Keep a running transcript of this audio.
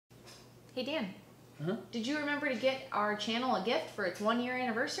Hey Dan, Huh? did you remember to get our channel a gift for its 1-year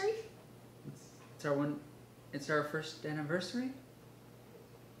anniversary? It's our first anniversary?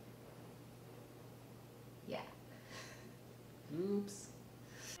 Yeah. Oops.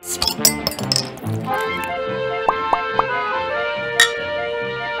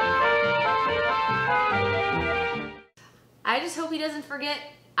 I just hope he doesn't forget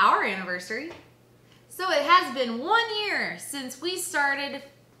our anniversary. So it has been 1 year since we started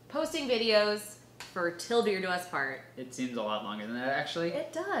posting videos for Till Beer Do Us Part. It seems a lot longer than that, actually.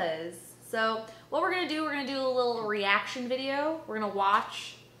 It does. So what we're gonna do a little reaction video. We're gonna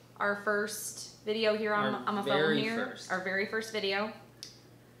watch our first video here on the phone here. Our very first video.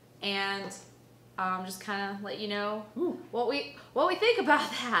 And just kind of let you know what we think about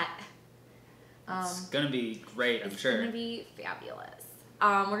that. It's gonna be great, I'm sure. It's gonna be fabulous.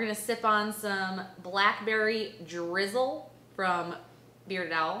 We're gonna sip on some blackberry drizzle from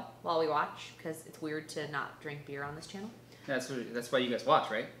Bearded Owl while we watch, because it's weird to not drink beer on this channel. That's why you guys watch,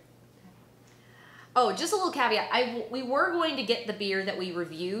 right? Oh, just a little caveat. We were going to get the beer that we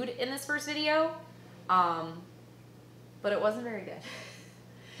reviewed in this first video, but it wasn't very good.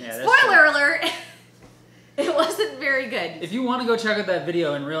 Yeah, Spoiler alert! It wasn't very good. If you want to go check out that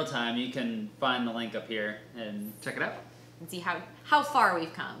video in real time, you can find the link up here and check it out. And see how far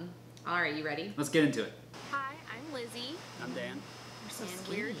we've come. All right, you ready? Let's get into it. Hi, I'm Lizzie. I'm Dan. So And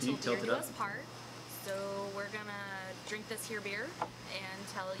skinny. we're Can you Till tilt Beer it Do up? Us Part. So we're gonna drink this here beer and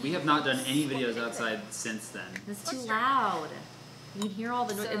tell you. We have not done any what we videos think of outside it. since then. It's too loud. You can hear all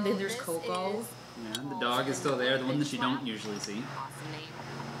the noise. So And then there's this Coco. is Yeah, the dog is still there, the one that you don't Slap. usually see. Awesome name.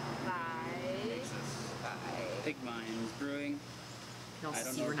 By Pig Vines Brewing. You can also I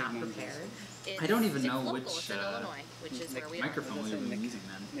don't see know we're what not Big Mom is. prepared. It's, I don't even it's know local. which, It's in Illinois, which is where we are. Microphone we've been using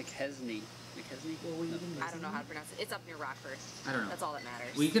then. McHesney. McHesney? I don't know how to pronounce it. It's up near Rockford. I don't know. That's all that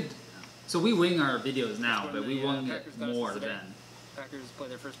matters. We could, so we wing our videos now, That's but when we the, wing Packers it got us more today. then. Packers play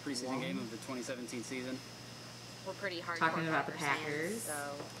their first preseason game of the 2017 season. We're pretty hardcore Talking about the Packers fans, Packers. so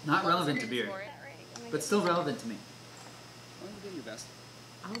Not love relevant us to beer, for it. but still relevant to me. Well, you did your best.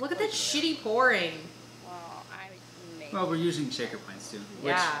 Oh, look at that shitty pouring. Well, I made Well, we're using shaker pints too,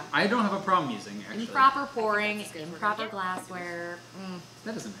 which Yeah. I don't have a problem using, actually. Improper pouring, that's as good as we're improper gonna get. glassware.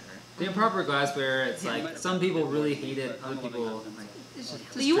 That doesn't matter. The improper glassware, it's like, some people really hate it, other people, like, it's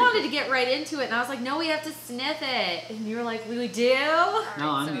just You drink wanted it. to get right into it, and I was like, no, we have to sniff it. And you were like, we do? All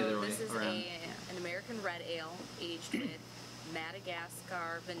No, I'm so the other way this is around. an American red ale aged with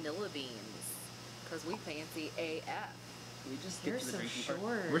Madagascar vanilla beans, because we fancy AF. We just You're get to the so drinking part.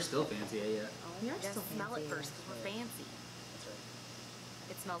 short. We're still fancy, yeah. Oh, You're just still smell fancy, it first, because we're fancy. That's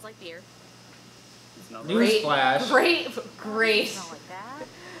right. It smells like beer. It smells News like Great, flash. great, Smell like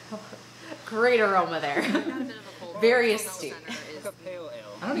that. great aroma there. Got a bit of a cold Very Cold astute. Center is- like a pale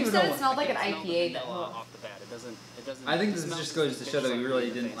ale. I don't You even said know it what, smelled like an I can smell the IPA, vanilla though. off the bat. It doesn't. I think it this smells just goes to show that we like really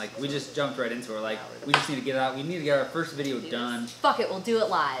the didn't, base. like, we just jumped right into it, like, we just need to get out, we need to get our first video done. Fuck it, we'll do it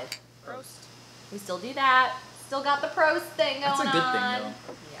live. Roast. We still do that. Still got the pros thing going That's a good thing, on. though.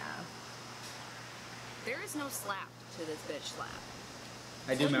 Yeah. There is no slap to this bitch slap.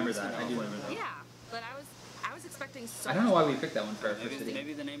 I do remember that, I do remember that. Yeah, but I was expecting so I don't know why we much picked that one for our first Maybe, video.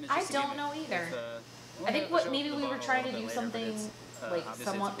 maybe the name is I just a don't gimmick. know either. It's, I we'll think show what up maybe the we were bottle trying a to bit do later, but something it's, like obviously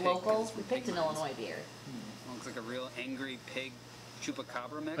somewhat it's pig 'cause local. it's We from picked an Pig Vines. Illinois beer. Looks like a real angry pig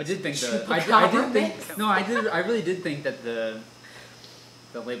chupacabra mix. I did think the, Chupacabra did think, mix? no, I really did think that the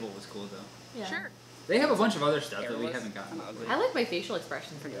label was cool though. Yeah. Sure. They have a bunch of other stuff that we Hairless. haven't gotten. Kinda ugly. I like my facial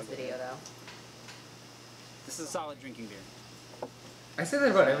expressions in this video though. This is a solid drinking beer. I say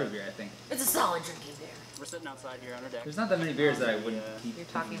that about every beer, I think. It's a solid drinking beer. We're sitting outside here on our deck. There's not that many beers that I wouldn't Yeah. keep. You're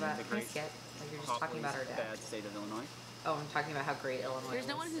talking about The I great skip. Like you're just talking about our Hopkins, deck. bad state of Illinois. Oh, I'm talking about how great Illinois There's is.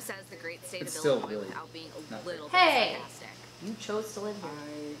 no one who says the great state It's of still Illinois really without being a not little Hey! bit sarcastic. You chose to live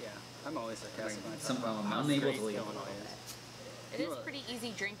here. I'm always sarcastic. when I talk Somehow about I'm how unable great to leave. Illinois is. It is pretty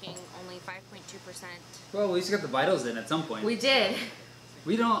easy drinking, only 5.2%. Well, we just got the vitals in at some point. We did.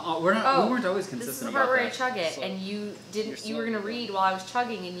 We don't. We're not. Oh, we weren't always This is consistent the part about where I that. chug it, Slow. and you didn't. You're You were gonna slow. read while I was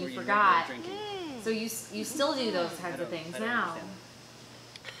chugging, and Were you you forgot. drinking? So you still do those kinds of things I don't now. understand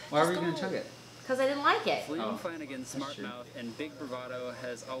Why were you gonna chug it? Because I didn't like it. William Oh, Flanagan's smart true. mouth and big bravado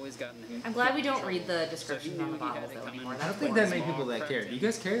has always gotten him. I'm glad we in don't trouble. read the So descriptions he on the knew he had bottles to though come in anymore. I That's don't think boring. that many people that care. Do you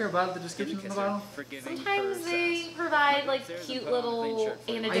guys care about the descriptions on the bottle? Sometimes they provide like cute little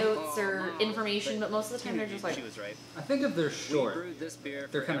anecdotes or information, but most of the time they're just like, She was right. I think if they're We short, brewed this beer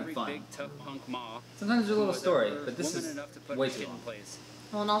they're for kinda every fun. big tough punk ma sometimes there's a who little was story, ever but this woman is enough to put way her too kid in long. place.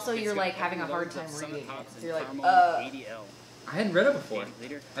 well, and also It's you're got like having a heavy hard loads time of Summit reading it. hops So and you're like, caramel 80L. I hadn't read it before. 80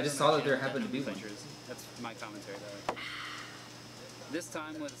 liter. I just don't saw that actually there have happened to be one. pictures. That's my commentary though. This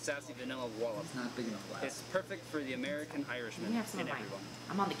time with sassy vanilla wallop. It's not big enough glass. It's perfect for the American Irishman Let me have some and of mine. everyone.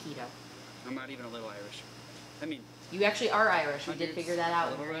 I'm on the keto. I'm not even a little Irish. I mean, You actually are Irish. We did Hundreds, figure that out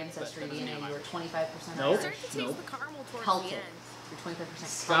a in little your bit, ancestry but DNA. You were 25% Nope. Irish. Start to taste Nope. the caramel towards Celtic. the end. You're 25%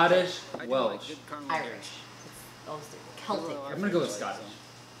 Scottish, I do Welsh. like good caramel Irish. beers. It's those three. Celtic. I'm gonna go with Scottish.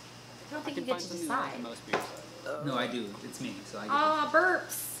 I don't think I you can get find to something like decide. most beers. No, I do. It's me, so I get Ah,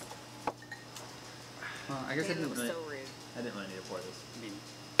 burps. Well, I guess I They didn't look really. so rude. I didn't really need to pour this. I mean,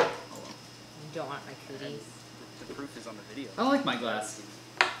 Oh well. You don't want my cooties. the proof is on the video. I like my glass.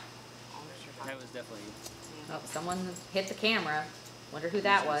 That was definitely. Oh, someone hit the camera. Wonder who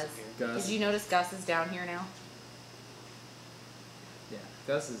that was. Gus. Did you notice Gus is down here now? Yeah,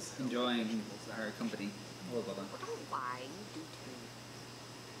 Gus is enjoying our company. A little bit. I don't know why you do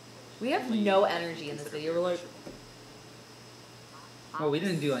too. We have no energy in this video. We're like, Well, we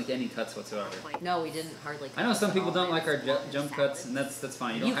didn't do like any cuts whatsoever. no, we didn't hardly. I know some people don't like our jump cuts, and that's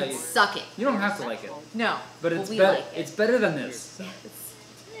fine. You You don't can have suck it. you don't have to like it, No, but well, it's we better. like it. It's better than this.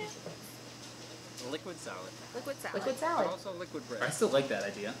 Liquid salad. Liquid salad. Liquid But salad. also liquid bread. I still like that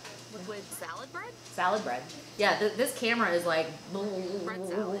idea. Liquid salad bread? Salad bread. Yeah, this camera is like. Bread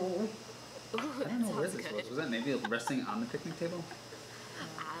salad. Ooh, I don't know where this was. Was that maybe resting on the picnic table?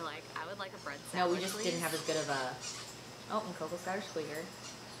 I would like a bread No, salad. we just please. didn't have as good of a. Oh, and Coco's got her squeaker.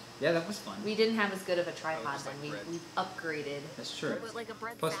 Yeah, that was fun. We didn't have as good of a tripod just then. like We bread. upgraded. That's true. But like a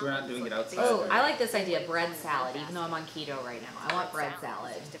bread Plus, we're salad not doing is it like outside. Oh, basic I like this bread idea, bread and salad, fast even though I'm on keto right now. I want bread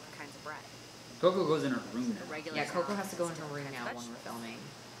salad. There's different kinds of bread. Coco goes in her room The now. regular Yeah, Coco salad has to go is into her room now different when we're vegetables. filming.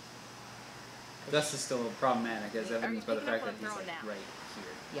 Gus is still problematic, as evidenced by the picking up fact that what he's I'm like throwing down. right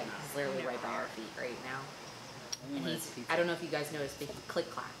here. Yeah, he's literally right by our feet right now. And Only he's, pizza. I don't know if you guys noticed, but he click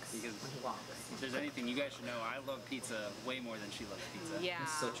clacks Because- when he walks. If there's anything you guys should know, I love pizza way more than she loves pizza. Yeah.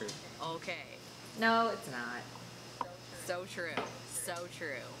 That's so true. Okay. No, it's not. So true. So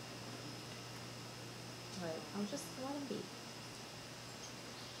true. But I'll just let him be.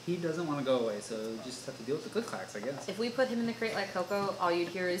 He doesn't want to go away, so you just have to deal with the click clacks, I guess. If we put him in the crate like Coco, all you'd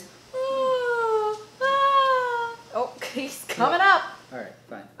hear is, "Ah, ah." Oh, he's coming up. All right,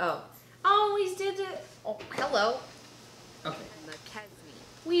 fine. Oh, always did it. Oh, hello. Okay. And the Kesme.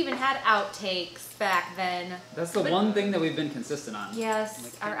 We even had outtakes back then. That's the But- one thing that we've been consistent on.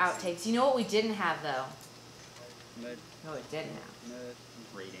 Yes, our outtakes. You know what we didn't have though? Mud, No, it didn't have. mud.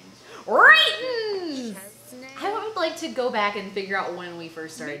 Ratings. Ratings! Chesney. I would like to go back and figure out when we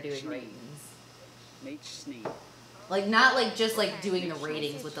first started doing ratings. Nate Sneed. Like, not like just like Okay. doing the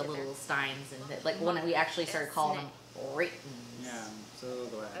ratings with the little steins and like when we actually started calling them ratings. Yeah, I'm so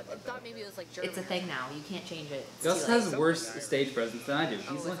glad I about thought that. maybe it was like German. It's a thing now. You can't change it. It's Gus too late. has worse stage presence than I do.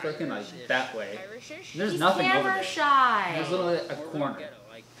 He's like looking like that way. Irishish? There's He's nothing over camera there. shy. There's literally a Or corner. ghetto,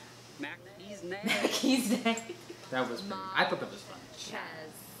 like Mac. He's nasty. He's dead. That was funny. I thought that was fun. Ches.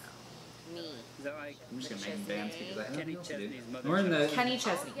 Me. Is that like I'm just gonna make bands because I have Kenny nothing else to do. Chesney's mother? We're in the. Kenny Oh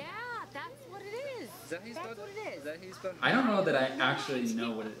Chesney. yeah, that's what it is. Is that how you That's spelled what it? it is. Is that how you spelled it? I don't know that I actually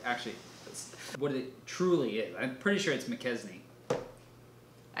know what it actually, what it truly is. I'm pretty sure it's McKesney.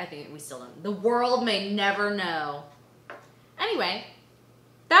 I think we still don't. The world may never know. Anyway,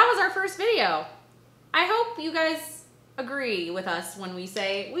 that was our first video. I hope you guys agree with us when we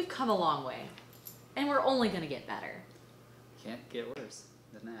say we've come a long way. And we're only gonna get better. Can't get worse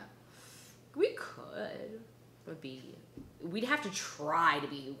than that. We could. We'd have to try to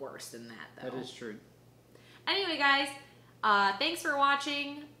be worse than that, though. That is true. Anyway, guys, thanks for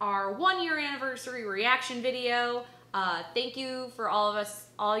watching our 1-year anniversary reaction video. Thank you for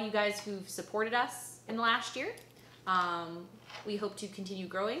all you guys who've supported us in the last year. We hope to continue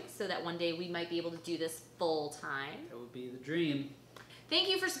growing so that one day we might be able to do this full time. That would be the dream. Thank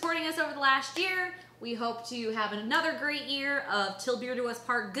you for supporting us over the last year. We hope to have another great year of Till Beer to Us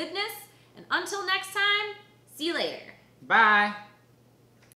Part goodness. And until next time, see you later. Bye.